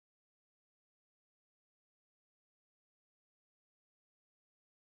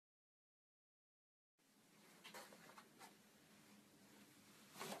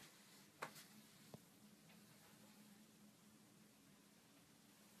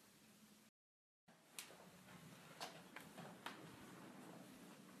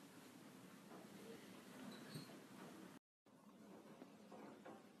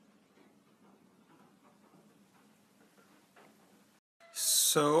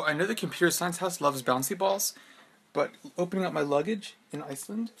So I know the computer science house loves bouncy balls, but opening up my luggage in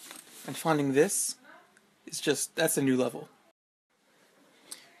Iceland and finding this is just, that's a new level.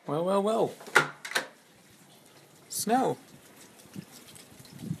 Well, well, well. Snow.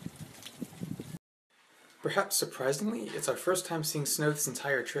 Perhaps surprisingly, it's our first time seeing snow this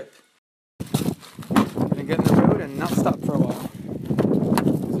entire trip. Gonna get in the road and not stop for a while.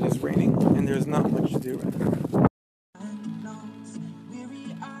 It is raining and there's not much to do right now.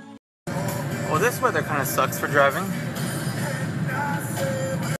 Well, this weather kind of sucks for driving.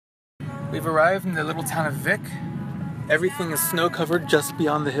 We've arrived in the little town of Vik. Everything is snow covered just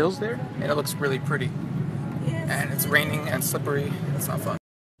beyond the hills there, and it looks really pretty. And it's raining and slippery. It's not fun.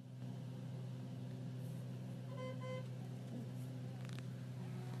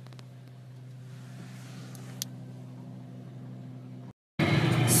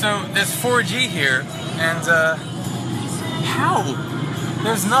 So there's 4G here, and how?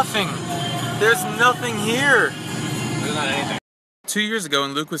 There's nothing. There's nothing here. There's not anything. 2 years ago,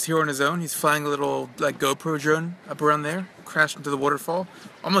 when Luke was here on his own, he's flying a little like GoPro drone up around there, crashed into the waterfall,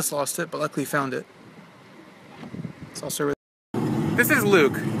 almost lost it, but luckily found it. It's also really... This is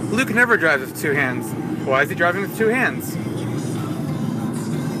Luke. Luke never drives with two hands. Why is he driving with two hands?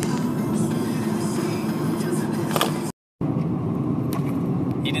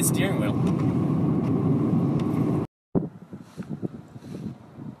 He did steering wheel.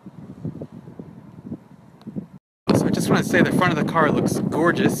 So I just want to say the front of the car looks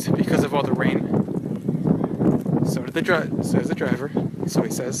gorgeous because of all the rain. So did the driver, so he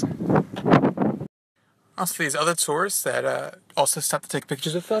says. Also, these other tourists that also stopped to take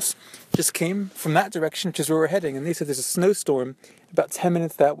pictures with us just came from that direction, which is where we're heading, and they said there's a snowstorm about 10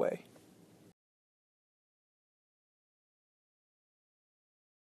 minutes that way.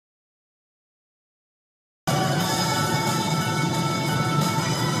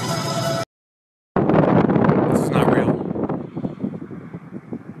 This is not real.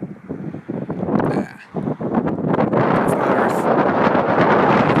 Nah. It's not Earth.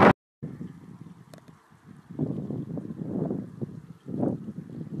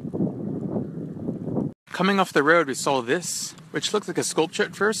 Coming off the road, we saw this, which looked like a sculpture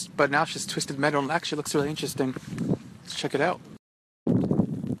at first, but now it's just twisted metal and actually looks really interesting. Let's check it out.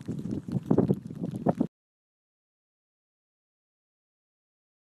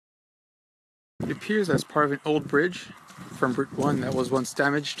 It appears as part of an old bridge from Route 1 that was once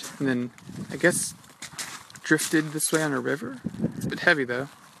damaged and then, I guess, drifted this way on a river. It's a bit heavy though.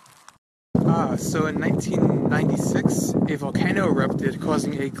 So in 1996, a volcano erupted,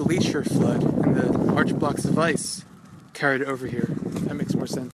 causing a glacier flood, and the large blocks of ice carried it over here. That makes more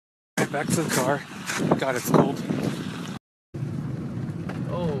sense. Right, back to the car. God, it's cold.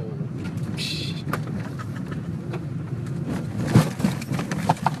 Oh.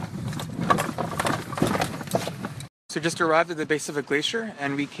 So just arrived at the base of a glacier,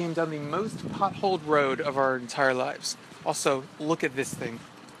 and we came down the most potholed road of our entire lives. Also, look at this thing.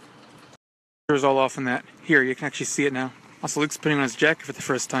 It was all off in that. Here, you can actually see it now. Also, Luke's putting on his jacket for the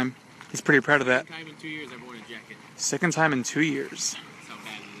first time. He's pretty proud of that. Second time in 2 years I've worn a jacket. Second time in 2 years. That's how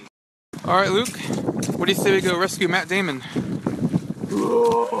bad it is. Alright, Luke. What do you say we go rescue Matt Damon?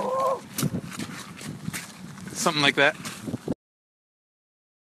 Something like that.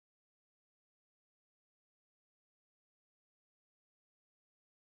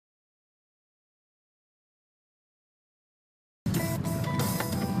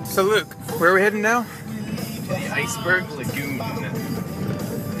 So Luke, where are we heading now? To the Iceberg Lagoon.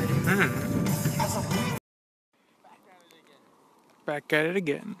 Back at it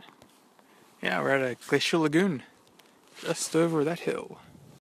again. Yeah, we're at a glacial lagoon. Just over that hill.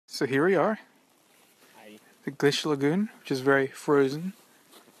 So here we are. Hi. The glacial lagoon, which is very frozen.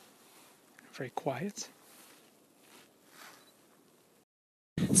 Very quiet.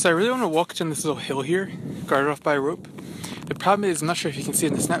 So I really want to walk down this little hill here, guarded off by a rope. The problem is, I'm not sure if you can see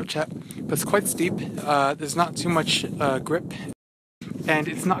it in the Snapchat, but it's quite steep. There's not too much grip, and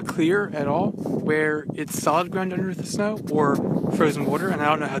it's not clear at all where it's solid ground under the snow or frozen water, and I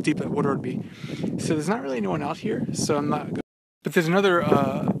don't know how deep that water would be. So there's not really anyone out here, so I'm not going. But there's another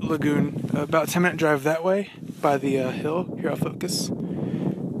lagoon about a 10-minute drive that way by the hill. Here, I'll focus. So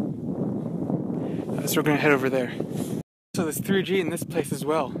we're going to head over there. So there's 3G in this place as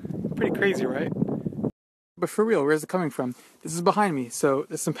well. Pretty crazy, right? But for real, where's it coming from? This is behind me, so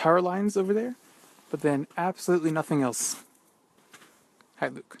there's some power lines over there, but then absolutely nothing else. Hi,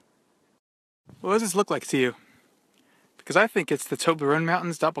 Luke. What does this look like to you? Because I think it's the Toblerone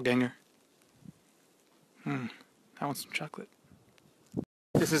Mountain's doppelganger. I want some chocolate.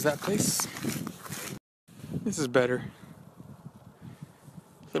 This is that place. This is better.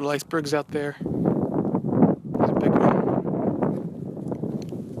 Little icebergs out there. There's a big one.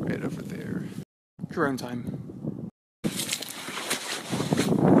 Right over there. Drone time.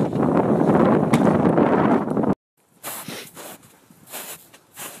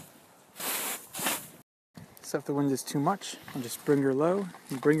 So if the wind is too much, I'll just bring her low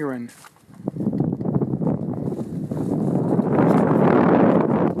and bring her in. So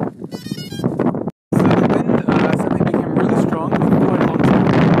the wind suddenly became really strong for quite a long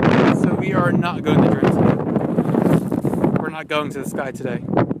time. So we are not going to drone today. We're not going to the sky today.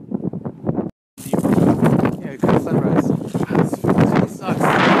 Yeah, good sunrise. This really sucks.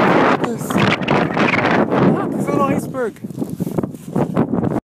 Look, there's a little iceberg.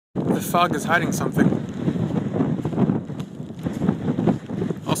 The fog is hiding something.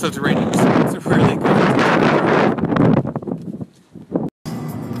 Also, it's raining, so it's really good.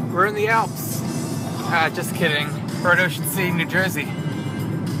 We're in the Alps. Just kidding. We're in Ocean City, New Jersey.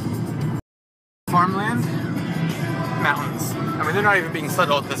 Farmland, mountains. I mean, they're not even being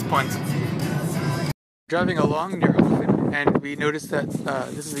settled at this point. Driving along near Iceland, and we noticed that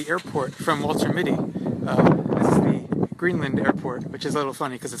this is the airport from Walter Mitty. This is the Greenland airport, which is a little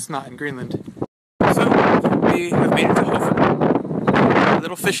funny because it's not in Greenland. So, we have made it to Hofen, a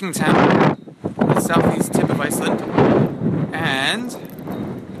little fishing town on the southeast tip of Iceland, and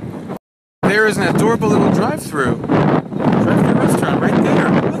there is an adorable little drive-through restaurant right there.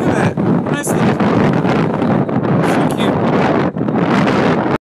 Look at that, Iceland. So cute.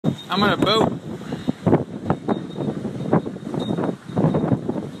 I'm on a boat.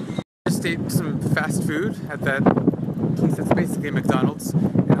 Just ate some fast food at that place that's basically a McDonald's,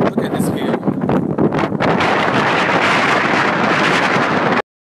 and look at this view.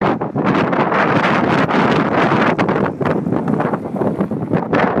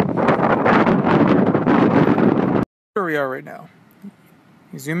 Where we are right now.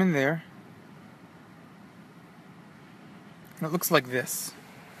 You zoom in there, and it looks like this.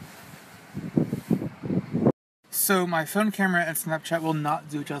 So my phone camera and Snapchat will not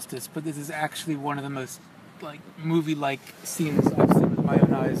do justice, but this is actually one of the most movie-like scenes I've seen with my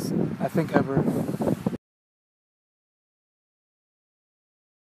own eyes, I think, ever. You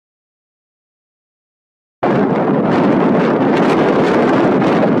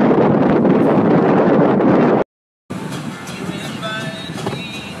invited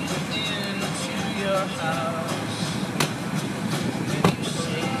me into your house.